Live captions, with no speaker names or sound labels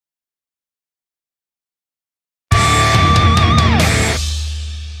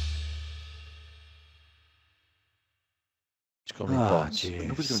call me Oh, boss. jeez.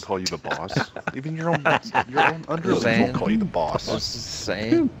 Nobody's gonna call you the boss. Even your own underlings won't call you the boss. Just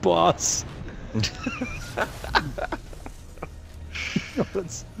saying. Boss.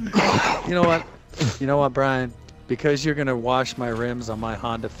 You know what? You know what, Brian? Because you're gonna wash my rims on my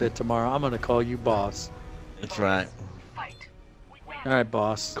Honda Fit tomorrow, I'm gonna call you boss. That's right. All right,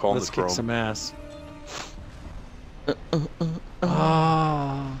 boss. Call him Let's the kick Chrome. some ass.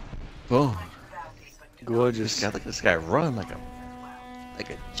 Ah, Boom. gorgeous. Look at this guy run like a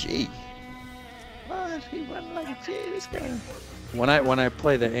G. What? He run like a G. This guy. When I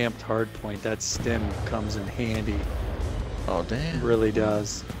play the amped hardpoint, that stim comes in handy. Oh It damn. really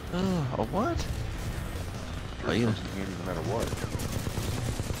does. Oh what? Oh you. No matter what.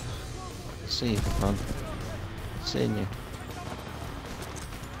 See you, man. Seeing you.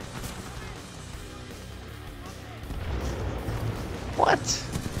 What?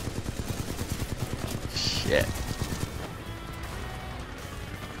 Shit.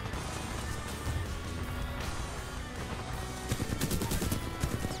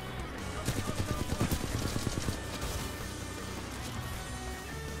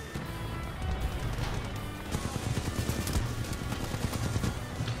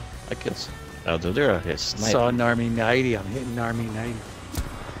 I guess. Oh, they're out here sniping. Saw an Army 90. I'm hitting Army 90.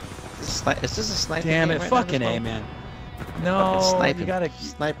 Is this a sniper? Damn game it, right fucking now, A, this man. Fucking No, sniping, you gotta.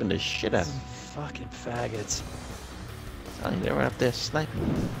 sniping the shit out. Fucking faggots. They were out there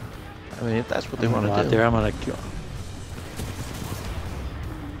sniping. I mean, if that's what they I'm want gonna to go do. out there, I'm gonna kill.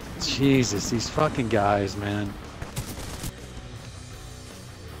 Jesus, these fucking guys, man.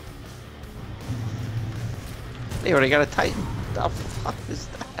 They already got a Titan. The fuck is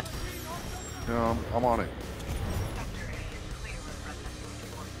that? No, I'm on it.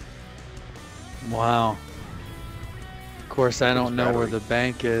 Wow. Of course, I don't know where battery. the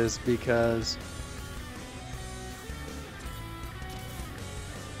bank is because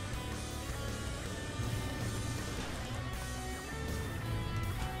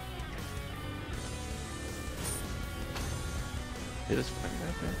It is fucking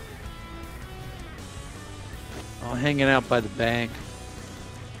out there. I'm hanging out by the bank.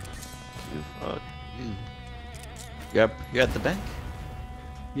 You fuck you. Yep, you're at the bank.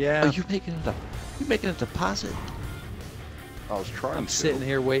 Yeah, Oh, you making a deposit? I was trying I'm to. sitting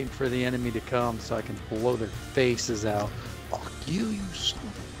here waiting for the enemy to come so I can blow their faces out. Fuck you, you son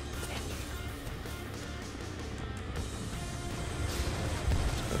of a-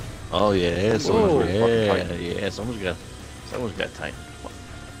 Oh yeah, Whoa. someone's got Titan.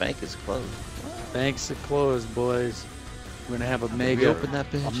 Bank is closed. Banks are closed, boys. We're gonna have a We mega, open that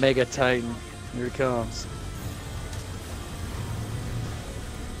bitch. a mega Titan. Here it comes.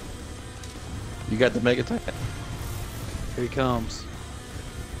 You got the Mega Titan? Here he comes.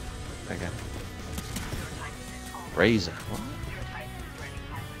 Okay. Razor.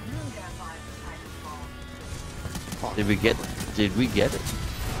 What? Did we get it?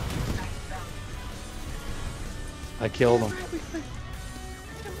 I killed him.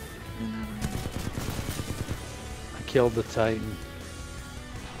 I killed the Titan.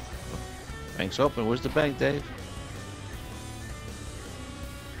 Bank's open. Where's the bank, Dave?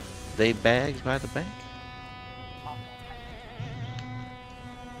 Dave Bags by the bank?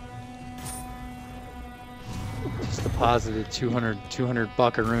 Just deposited 200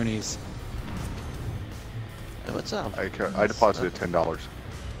 buckaroonies. Hey, what's up? I deposited $10.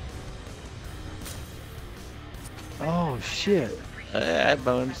 Oh shit.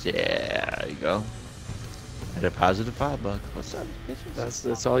 Bonus. Yeah, there you go. I deposited $5. What's up, bitches?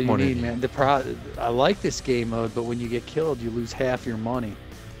 That's all you Morning. need, man. I like this game mode, but when you get killed, you lose half your money.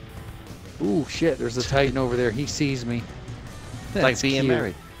 Ooh shit! There's a Titan over there. He sees me. It's like That's being cute.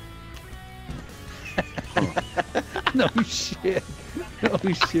 married. No shit. No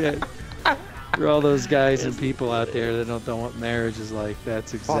shit. For all those guys and people out there that don't know what marriage is like,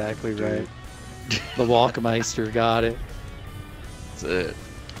 that's exactly dude. right. The Walkmeister got it. That's it.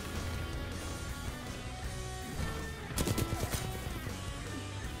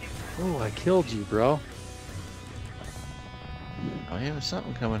 Oh, I killed you, bro. Oh, yeah, there's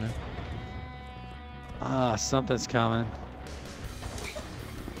something coming in. Ah, something's coming.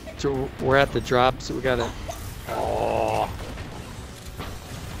 So we're at the drop, so we gotta. Oh.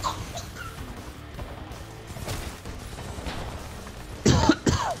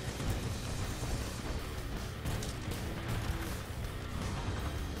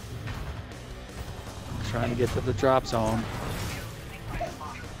 Trying to get to the drop zone.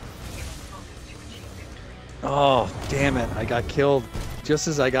 Oh, damn it. I got killed. Just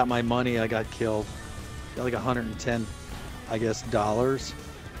as I got my money, I got killed. Got like 110, I guess, dollars.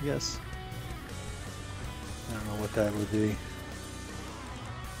 I guess. I don't know what that would be.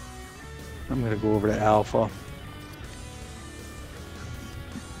 I'm gonna go over to Alpha.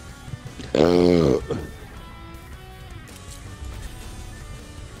 Oh,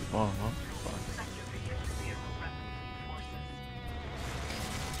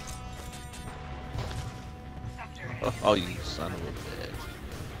 oh, you son of a bitch.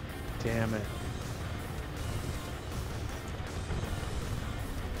 Damn it.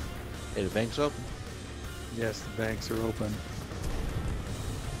 Hey, the bank's open. Yes, the banks are open.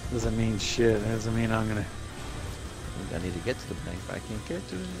 Doesn't mean shit. Doesn't mean I'm gonna. I need to get to the bank, but I can't get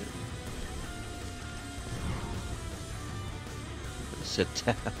to it. Sit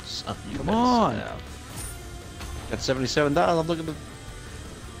down, son. You Come better on. sit down. Got $77. I'm looking to.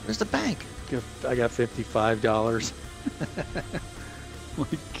 Where's the bank? I got $55. My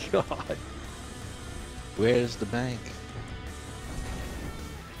God. Where's the bank?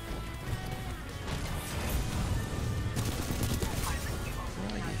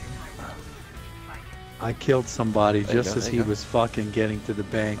 I killed somebody There you just go, as there he you go. was fucking getting to the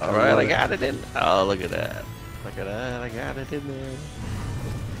bank. All right, I got it in. Oh, look at that. Look at that. I got it in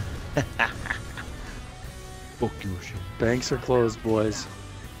there. Fuck your shit. Banks are closed, boys.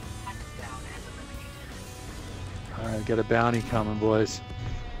 All right, got a bounty coming, boys.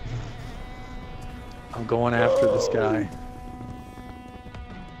 I'm going after this guy.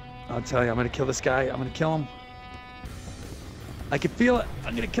 I'll tell you, I'm gonna kill this guy. I'm gonna kill him. I can feel it.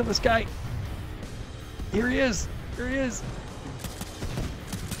 I'm gonna kill this guy. Here he is. Here he is.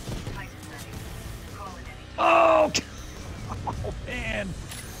 Oh, oh man.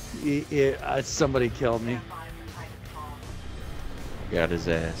 Somebody killed me. Got his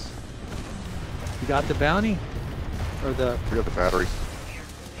ass. You got the bounty? Or the... We got the battery.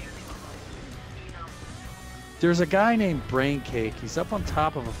 There's a guy named Brain Cake. He's up on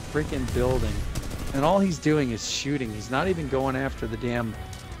top of a freaking building. And all he's doing is shooting. He's not even going after the damn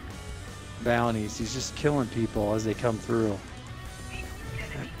bounties. He's just killing people as they come through.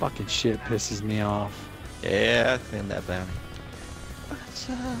 That fucking shit pisses me off. Yeah, clean that bounty. What's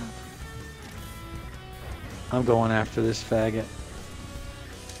up? I'm going after this faggot.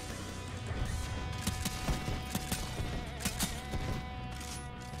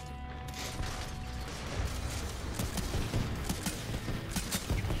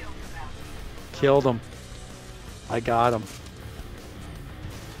 Killed him. I got him.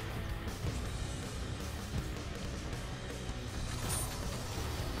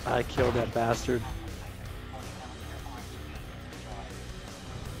 I killed that bastard.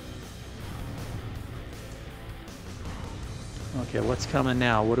 Okay, what's coming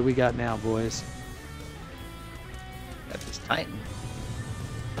now? What do we got now, boys? Got this Titan.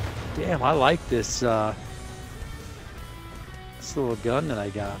 Damn, I like this this little gun that I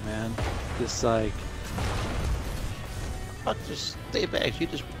got, man. This like... Fuck, just stay back. You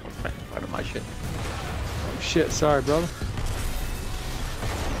just walk right in front of my shit. Oh shit, sorry, brother.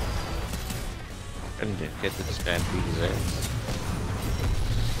 I need to get to this guy and beat his ass.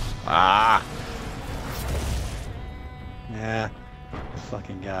 Ah! Yeah,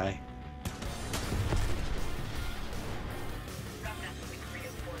 fucking guy.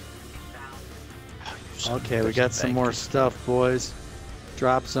 Okay, we got some more stuff, boys.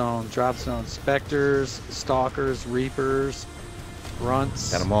 Drop zone, drop zone. Specters, stalkers, reapers,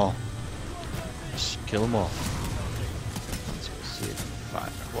 grunts. Got them all. Just kill them all. Let's go see it.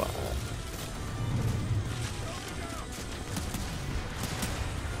 5, 12.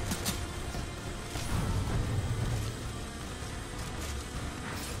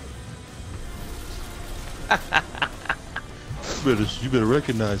 You better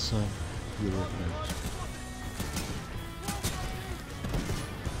recognize some. You better recognize.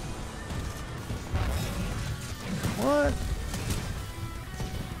 What?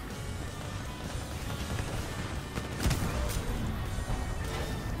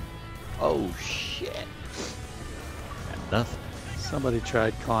 Oh shit. Got nothing. Somebody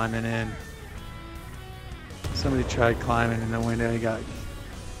tried climbing in. Somebody tried climbing in the window. He got...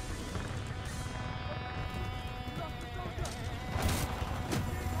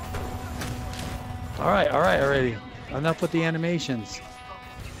 Alright already. Enough with the animations.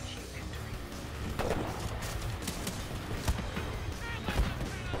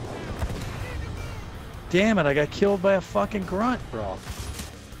 Damn it, I got killed by a fucking grunt, bro.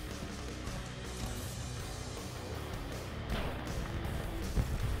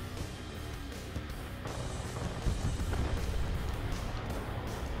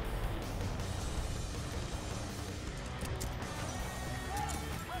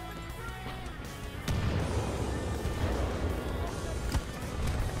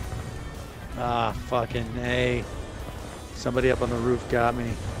 Ah, fucking A. Somebody up on the roof got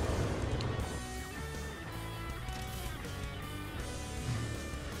me.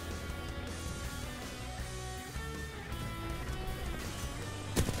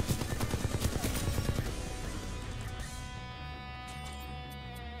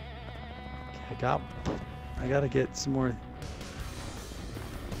 I gotta get some more.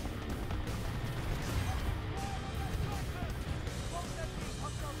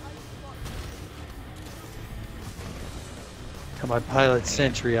 Got my pilot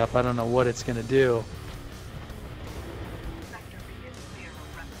sentry up. I don't know what it's gonna do.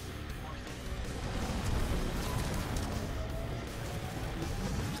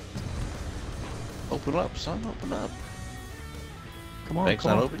 Open up, son. Open up. Come on, Bank's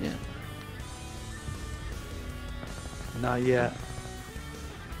come not on. open yet. Not yet.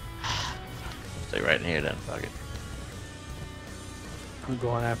 Stay right in here then. Fuck it. I'm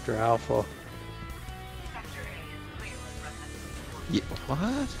going after Alpha. Yeah.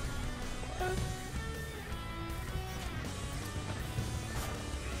 What?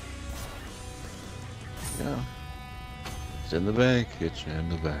 Yeah. It's in the bank. It's in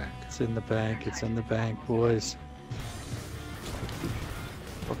the bank. It's in the bank. It's in the bank, boys.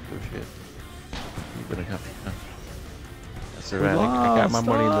 Fuck your shit. You better come. Huh? That's We alright. I got my lost.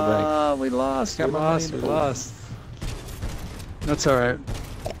 money in the bank. Oh, we lost. Got We my money lost. in We the bank. lost. That's all right.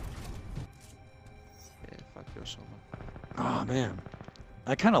 Yeah, fuck your summer. Oh man,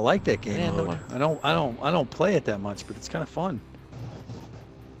 I kind of like that game Yeah, no mode. one- I don't play it that much, but it's kind of fun.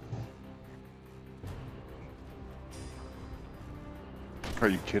 Are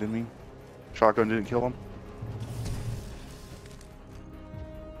you kidding me? Shotgun didn't kill him?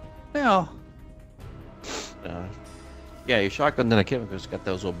 Yeah. Yeah, your shotgun didn't kill him because it's got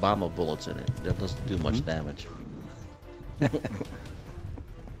those Obama bullets in it. That doesn't do much damage. The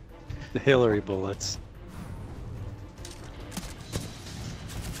Hillary bullets.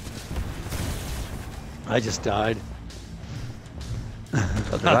 I just died.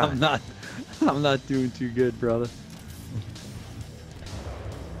 So did I. I'm not doing too good, brother.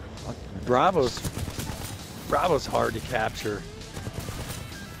 Bravo's hard to capture.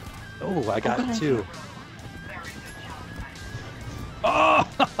 Oh, I got two. Oh,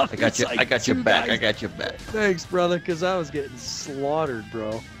 I got you. it's like I got your two back. guys. I got your back. Thanks, brother, because I was getting slaughtered,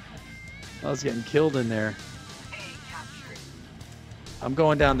 bro. I was getting killed in there. I'm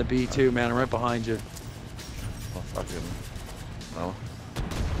going down to B2, man. I'm right behind you. Oh fuck him. Oh.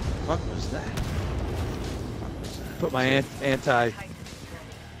 What was that? What was that? Put my anti.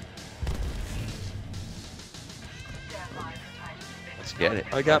 Let's get it.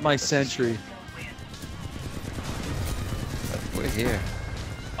 I got my sentry. We're here.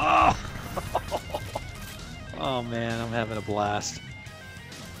 Oh! Oh man, I'm having a blast.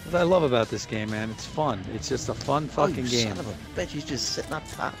 What I love about this game, man, it's fun. It's just a fun fucking you game. Son of a bitch, he's just sitting up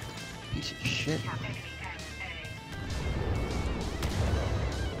top. Piece of shit.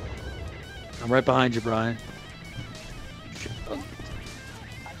 I'm right behind you, Brian.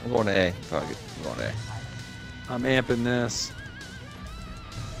 I'm going to A. Fuck it. I'm going to A. I'm amping this.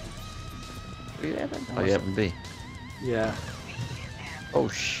 Are you having? Oh, you having B. Yeah. Oh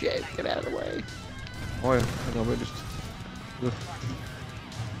shit! Get out of the way. Oh, hang on, we're just.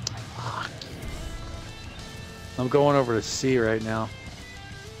 I'm going over to C right now.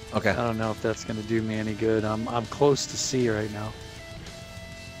 Okay. I don't know if that's gonna do me any good. I'm close to C right now.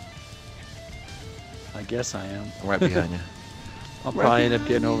 I guess I am. I'm right behind you. I'll probably end up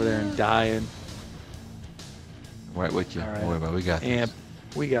getting over there and dying. I'm right with you. All right. Don't worry about it. We got this. Amp,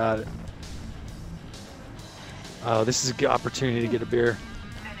 we got it. Oh, this is a good opportunity to get a beer.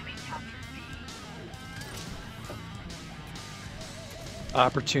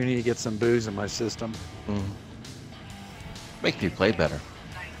 Opportunity to get some booze in my system. Mm. Makes me play better.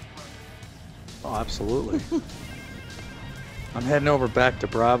 Oh, absolutely. I'm heading over back to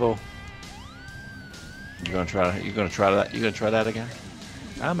Bravo. You gonna try? You gonna try that? You gonna try that again?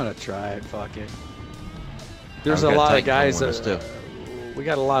 I'm gonna try it. Fuck it. There's I've a got lot of Titanfall guys. on this too. We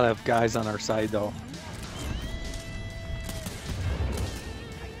got a lot of guys on our side though.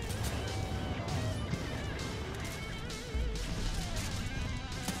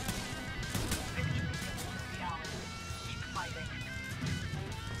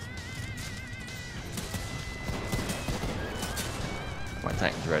 My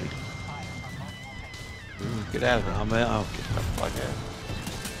Titan's ready. Ooh, get out of there. I'll Get the fuck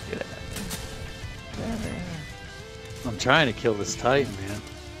out. Get out. Get out of there. I'm trying to kill this Titan, man.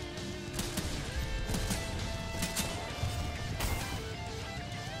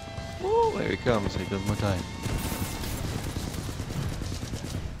 Woo, there he comes. He does more time.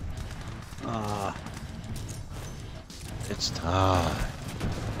 Ah, It's time.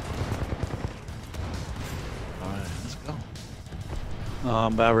 Alright, let's go. oh,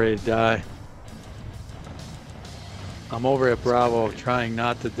 I'm about ready to die. I'm over at Bravo, trying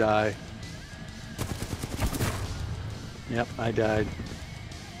not to die. Yep, I died.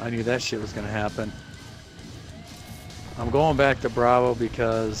 I knew that shit was gonna happen. I'm going back to Bravo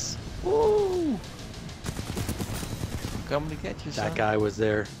because Woo! I'm coming to get you, son. that guy was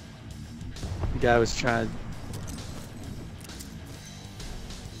there. The guy was trying.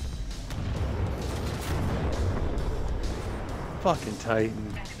 Fucking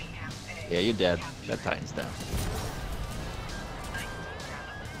Titan. Yeah, you're dead. That Titan's down.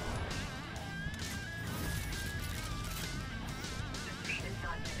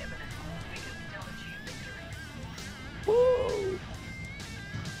 Woo!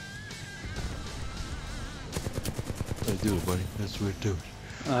 Let's do it, buddy. That's what we do.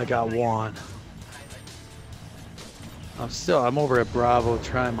 I got one. I'm over at Bravo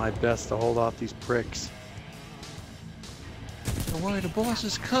trying my best to hold off these pricks. Don't worry, the boss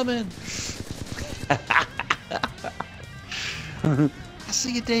is coming. I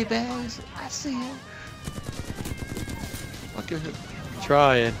see you, Daybaz. I see you. Fuck it.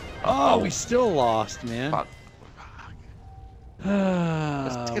 Trying. Oh, we still lost, man. Fuck.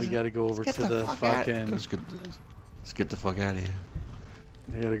 We gotta go over to the fucking. Let's get the fuck out of here.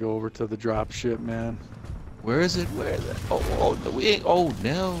 We gotta go over to the drop ship, man. Where is it? Where is it? Oh, no, we ain't. Oh,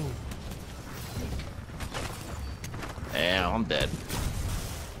 no. Yeah, I'm dead.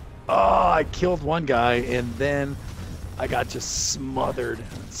 Oh, I killed one guy and then I got just smothered.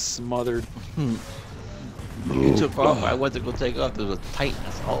 You took off. I went to go take off. There was a Titan. I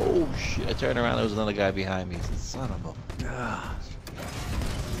said, oh shit! I turned around. There was another guy behind me. I said, son of a.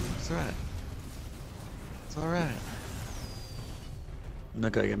 It's alright. It's alright.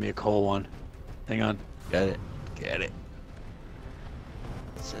 Not gonna give me a cold one. Hang on. Get it. Get it.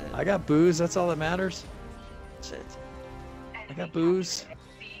 That's it. I got booze. That's all that matters. That's it. I got booze.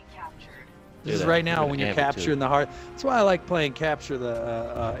 This is that. right now We're when gonna you're amp it, capturing too. the hard. That's why I like playing capture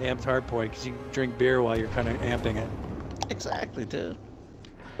the amped hardpoint because you can drink beer while you're kind of amping it. Exactly, dude.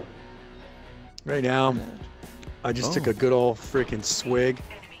 Right now, I just took a good old freaking swig.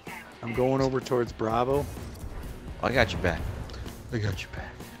 I'm going over towards Bravo. I got your back. I got your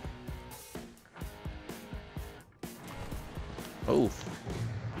back. Oh,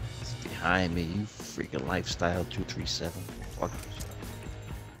 it's behind me. You freaking lifestyle 237. Fuck.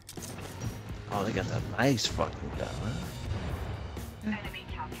 Oh, they got that nice fucking gun, huh? Enemy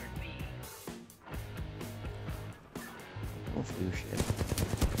captured B. Oh, for you shit.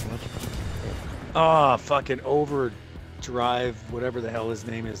 Oh, fucking overdrive, whatever the hell his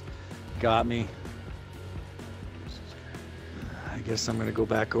name is, got me. I guess I'm gonna go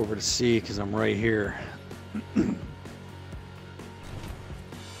back over to C because I'm right here.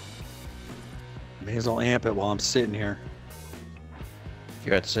 May as well amp it while I'm sitting here.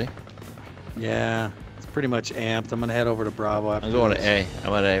 You got to see? Yeah, it's pretty much amped. I'm gonna head over to Bravo after I'm going to this. A.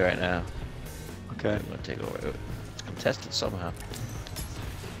 I'm at A right now. Okay. I'm gonna take over. It's contested somehow.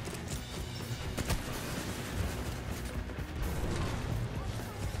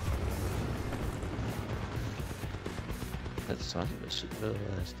 That's something that should go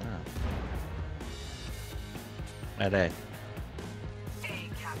last time. At A. A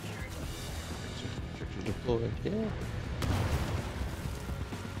captured. Restricted deployed. Yeah.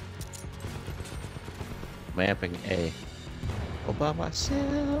 Mapping A. All by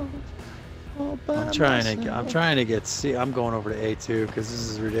myself. All by I'm trying myself. to get C. I'm going over to A too because this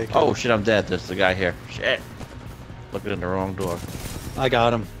is ridiculous. Oh shit! I'm dead. There's the guy here. Shit. Looking in the wrong door. I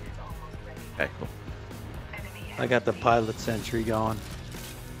got him. Okay, cool. I got the pilot sentry going.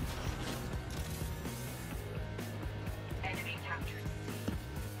 Enemy captured.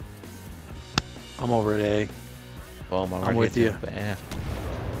 I'm over at A. Boom, I'm with you. Bam.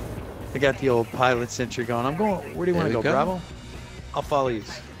 I got the old pilot sentry going. I'm going. Where do you want to There go, we go. Bravo? I'll follow you.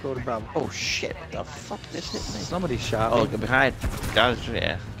 Go to Bravo. Oh shit! The fuck just hit me? Somebody shot Oh, me. get behind. Got it.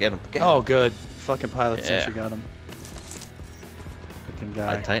 Yeah, get him. Get him. Oh, good. Fucking pilot Yeah. sentry got him. Fucking My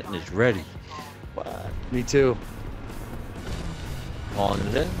guy. Titan is ready. What? Me too. On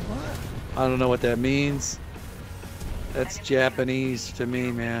it. What? I don't know what that means. That's Japanese to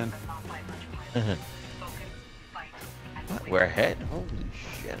me, man. What? We're ahead. Holy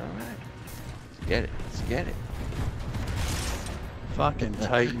shit! All right. Let's get it. Let's get it. Fucking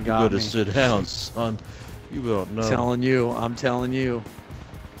Titan You got better me. sit down, son. You don't know. I'm telling you.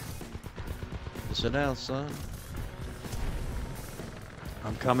 Sit down, son.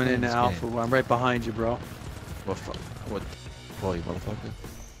 I'm coming in This Alpha. I'm right behind you, bro. What? What? Oh, you motherfucker.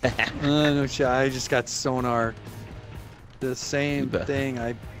 No shit. I just got sonar. The same You bet. thing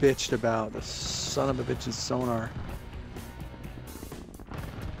I bitched about. The son of a bitch's sonar.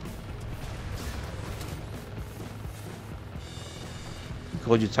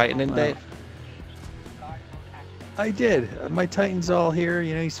 Called you Titan in, Dave? I did. My Titan's all here.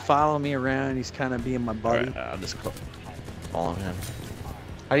 You know, he's following me around. He's kind of being my buddy. Alright, I'll just follow him.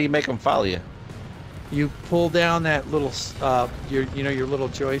 How do you make him follow you? You pull down that little, your little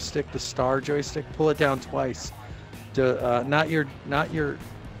joystick, the star joystick. Pull it down twice. Not your.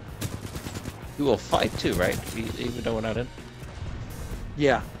 You will fight too, right? Even though we're not in.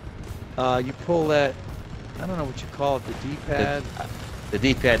 Yeah. You pull that. I don't know what you call it. The D-pad. The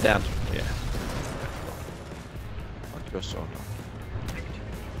D-pad down. Yeah. Fuck your sword.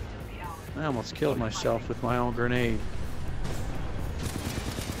 I almost killed myself with my own grenade.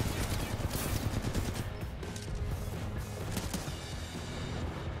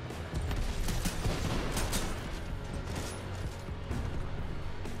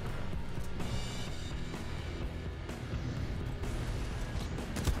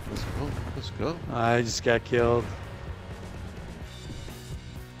 Let's go. I just got killed.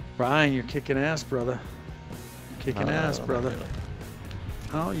 Brian, you're kicking ass, brother. Kicking ass, brother. Really.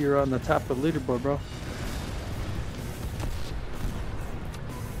 Oh, you're on the top of the leaderboard, bro.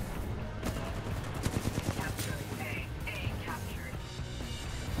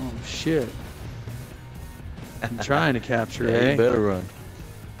 Oh, shit. I'm trying to capture Yeah, A. you better run.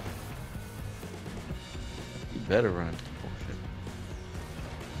 You better run. Oh, shit.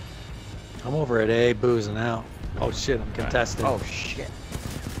 I'm over at A, boozing out. Oh, shit, I'm contesting. Oh, shit.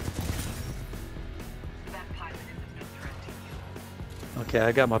 Okay,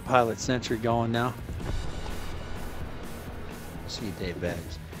 I got my pilot sentry going now. I see you, Dave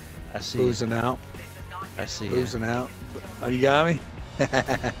Bags. I see Boozing out. I see you. Boozing out. Oh, you got me?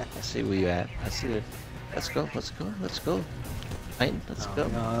 I see where you at. I see it. Let's go. Let's go. Let's go. Titan, let's go.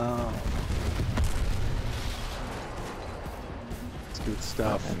 No. It's good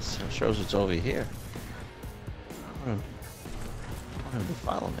stuff. And it shows it's over here. I want him to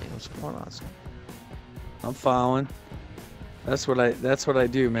follow me. What's going on, son? I'm following. That's what I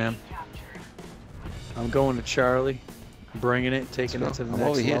do, man. I'm going to Charlie, bringing it, taking it to the I'm next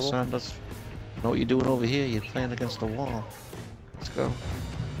over here, level. son. Let's know what you're doing over here. You're playing against the wall. Let's go.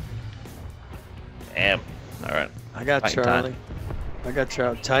 Damn. All right. I got Titan Charlie. time. I got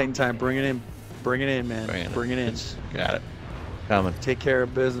Charlie. Titan time. Bring it in. Bring it in, man. Bring it in. Got it. Coming. Take care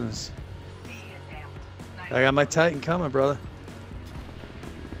of business. I got my Titan coming, brother.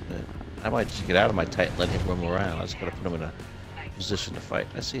 I might just get out of my Titan, let him roam around. I just gotta put him in a position to fight.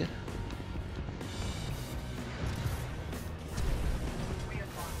 I see it.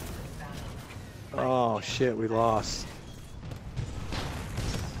 Oh shit, we lost.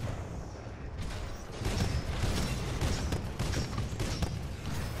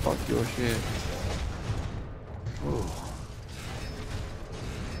 Fuck your shit. Ooh.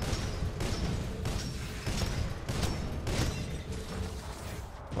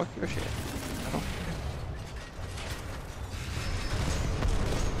 Fuck your shit. I don't care.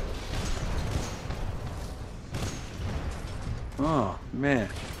 Oh man.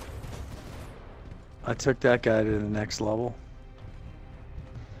 I took that guy to the next level.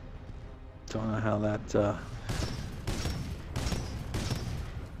 Don't know how that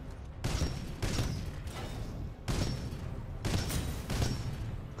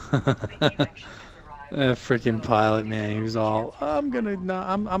that freaking pilot, man, he was all, I'm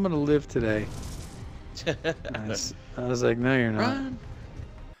gonna live today. I was like, no, you're not. Run.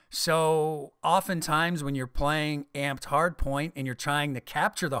 So oftentimes when you're playing amped hardpoint and you're trying to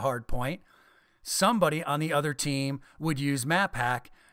capture the hardpoint, somebody on the other team would use map hack